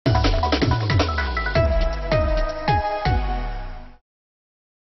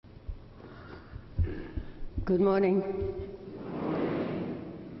Good morning.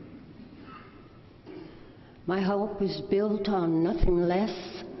 My hope is built on nothing less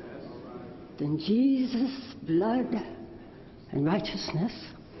than Jesus' blood and righteousness.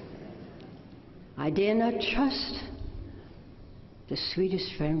 I dare not trust the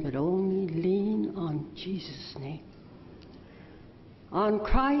sweetest friend, but only lean on Jesus' name. On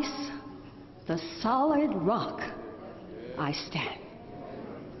Christ, the solid rock, I stand.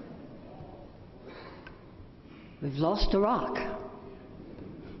 We've lost a rock.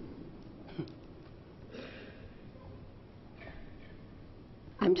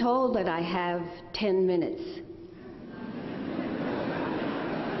 I'm told that I have 10 minutes.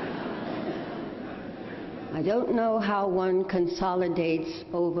 I don't know how one consolidates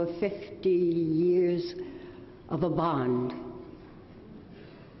over 50 years of a bond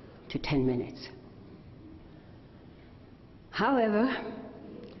to 10 minutes. However,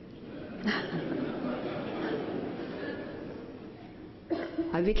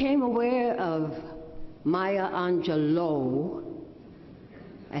 I became aware of Maya Angelou,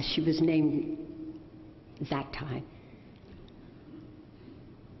 as she was named that time,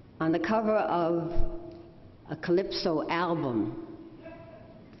 on the cover of a Calypso album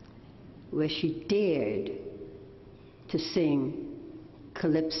where she dared to sing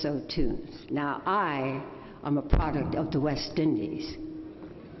Calypso tunes. Now, I am a product of the West Indies,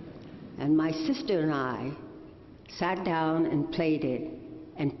 and my sister and I sat down and played it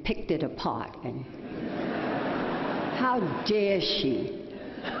and picked it apart, and how dare she?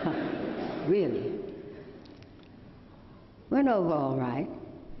 Really. Went over all right.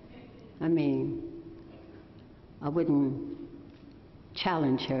 I mean, I wouldn't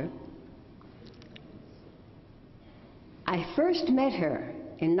challenge her. I first met her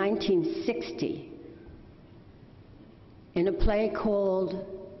in 1960 in a play called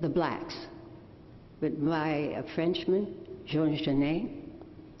The Blacks, written by a Frenchman, Jean Genet.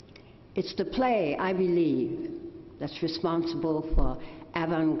 It's the play, I believe, that's responsible for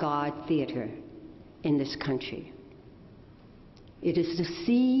avant-garde theater in this country. It is the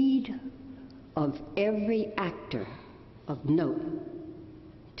seed of every actor of note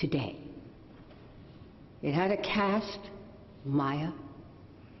today. It had a cast: Maya,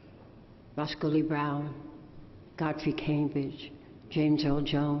 Roscoe Lee Brown, Godfrey Cambridge, James Earl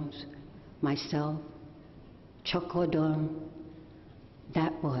Jones, myself, Chuck Gordon.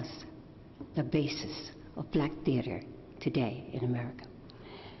 That was the basis of black theater today in America.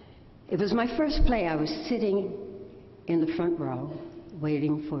 It was my first play. I was sitting in the front row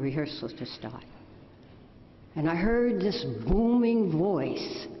waiting for rehearsals to start. And I heard this booming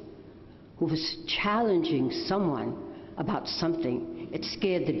voice who was challenging someone about something. It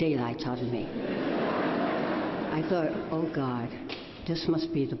scared the daylights out of me. I thought, oh God, this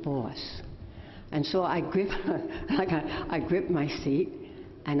must be the boss. And so I gripped, I gripped my seat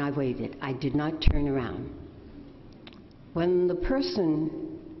and I waited. I did not turn around. When the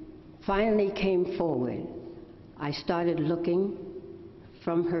person finally came forward, I started looking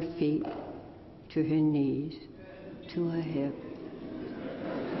from her feet to her knees to her hip.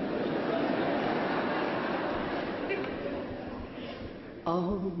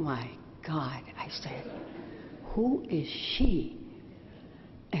 Oh my God, I said, who is she?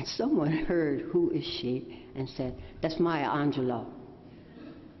 And someone heard, who is she? And said, that's Maya Angelou.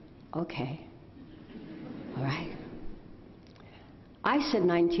 Okay, all right. I said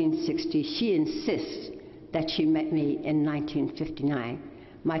 1960, she insists that she met me in 1959.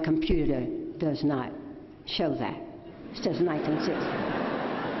 My computer does not show that. It says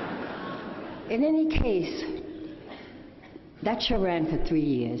 1960. In any case, that show ran for 3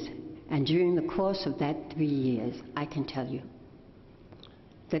 years, and during the course of that 3 years, I can tell you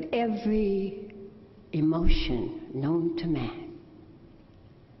that every emotion known to man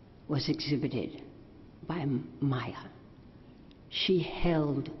was exhibited by Maya. She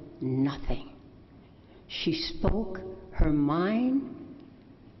held nothing. She spoke her mind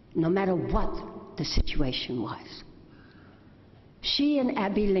no matter what the situation was. She and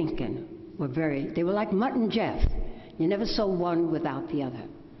Abby Lincoln were they were like Mutt and Jeff. You never saw one without the other.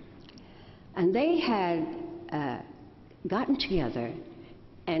 And they had gotten together,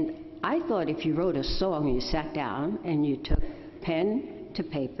 and I thought if you wrote a song, you sat down and you took pen to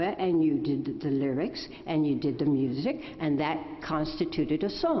paper and you did the lyrics and you did the music, and that constituted a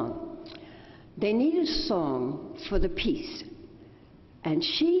song. They needed a song for the piece. And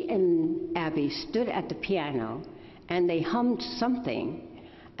she and Abby stood at the piano and they hummed something,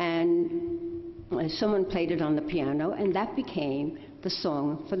 and someone played it on the piano, and that became the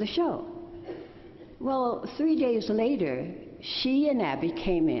song for the show. Well, 3 days later, she and Abby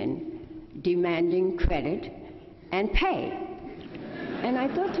came in demanding credit and pay. And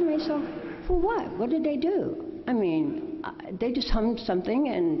I thought to myself, for what? What did they do? I mean, they just hummed something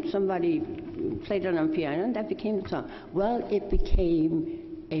and somebody played it on piano and that became the song. Well, it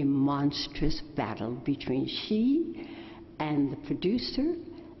became a monstrous battle between she and the producer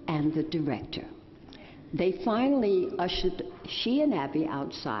and the director. They finally ushered she and Abby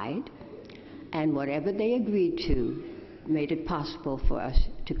outside, and whatever they agreed to made it possible for us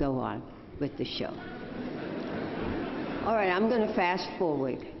to go on with the show. All right, I'm going to fast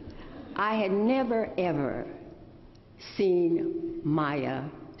forward. I had never, ever seen Maya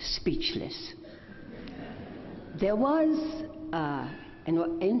speechless. There was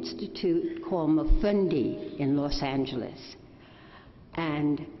an institute called Mafundi in Los Angeles,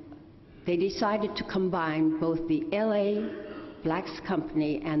 and they decided to combine both the LA Blacks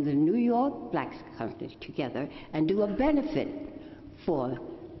Company and the New York Blacks Company together and do a benefit for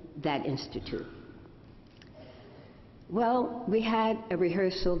that institute. Well, we had a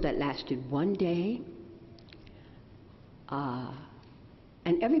rehearsal that lasted one day,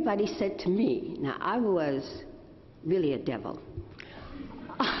 and everybody said to me, now I was really a devil.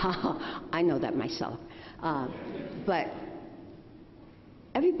 I know that myself. But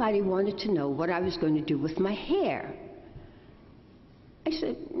everybody wanted to know what I was going to do with my hair. I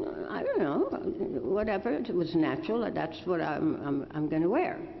said, I don't know, whatever, it was natural, that's what I'm going to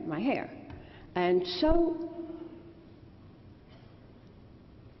wear, my hair. And so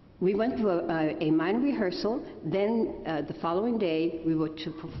we went through a minor rehearsal, then the following day we were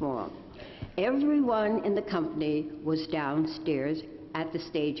to perform. Everyone in the company was downstairs at the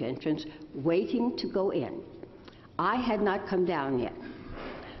stage entrance waiting to go in. I had not come down yet.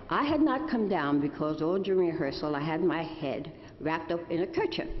 I had not come down because all during rehearsal I had my head wrapped up in a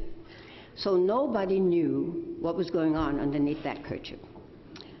kerchief. So nobody knew what was going on underneath that kerchief.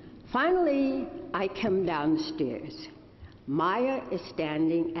 Finally, I come down the stairs. Maya is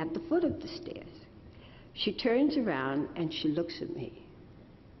standing at the foot of the stairs. She turns around and she looks at me.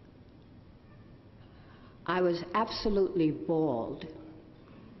 I was absolutely bald,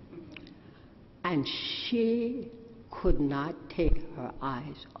 and she could not take her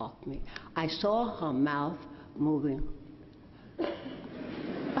eyes off me. I saw her mouth moving,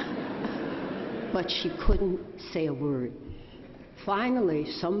 but she couldn't say a word.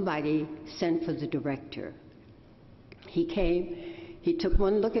 Finally, somebody sent for the director. He came, he took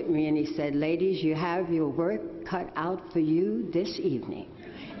one look at me and he said, ladies, you have your work cut out for you this evening.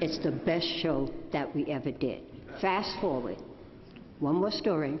 It's the best show that we ever did. Fast forward, one more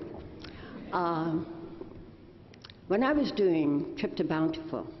story. When I was doing Trip to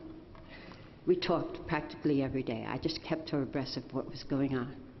Bountiful, we talked practically every day. I just kept her abreast of what was going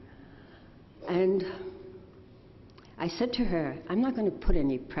on. And I said to her, I'm not going to put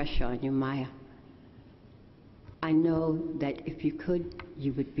any pressure on you, Maya. I know that if you could,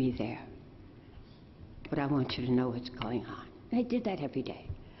 you would be there. But I want you to know what's going on. And I did that every day.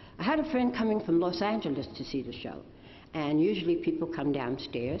 I had a friend coming from Los Angeles to see the show. And usually people come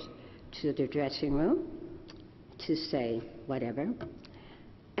downstairs to the dressing room to say whatever.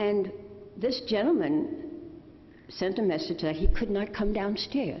 And this gentleman sent a message that he could not come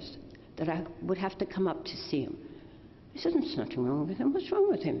downstairs, that I would have to come up to see him. I said, there's nothing wrong with him. What's wrong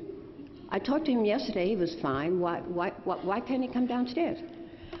with him? I talked to him yesterday. He was fine. Why can't he come downstairs?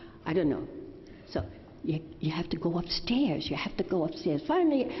 I don't know. So you have to go upstairs. You have to go upstairs.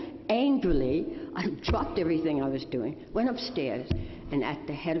 Finally, angrily, I dropped everything I was doing, went upstairs, and at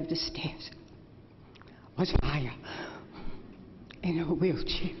the head of the stairs was Maya in a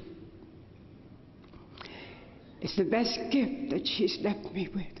wheelchair. It's the best gift that she's left me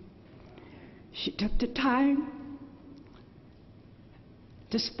with. She took the time,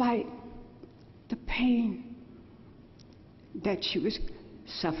 despite the pain that she was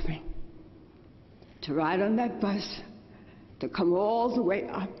suffering, to ride on that bus, to come all the way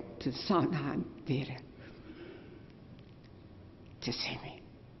up to the Sondheim Theater to see me.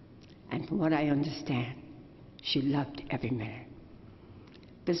 And from what I understand, she loved every minute.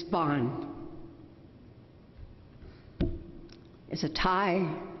 This bond is a tie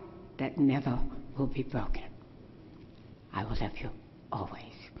that never will be broken. I will love you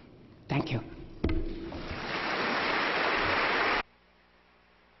always. Thank you.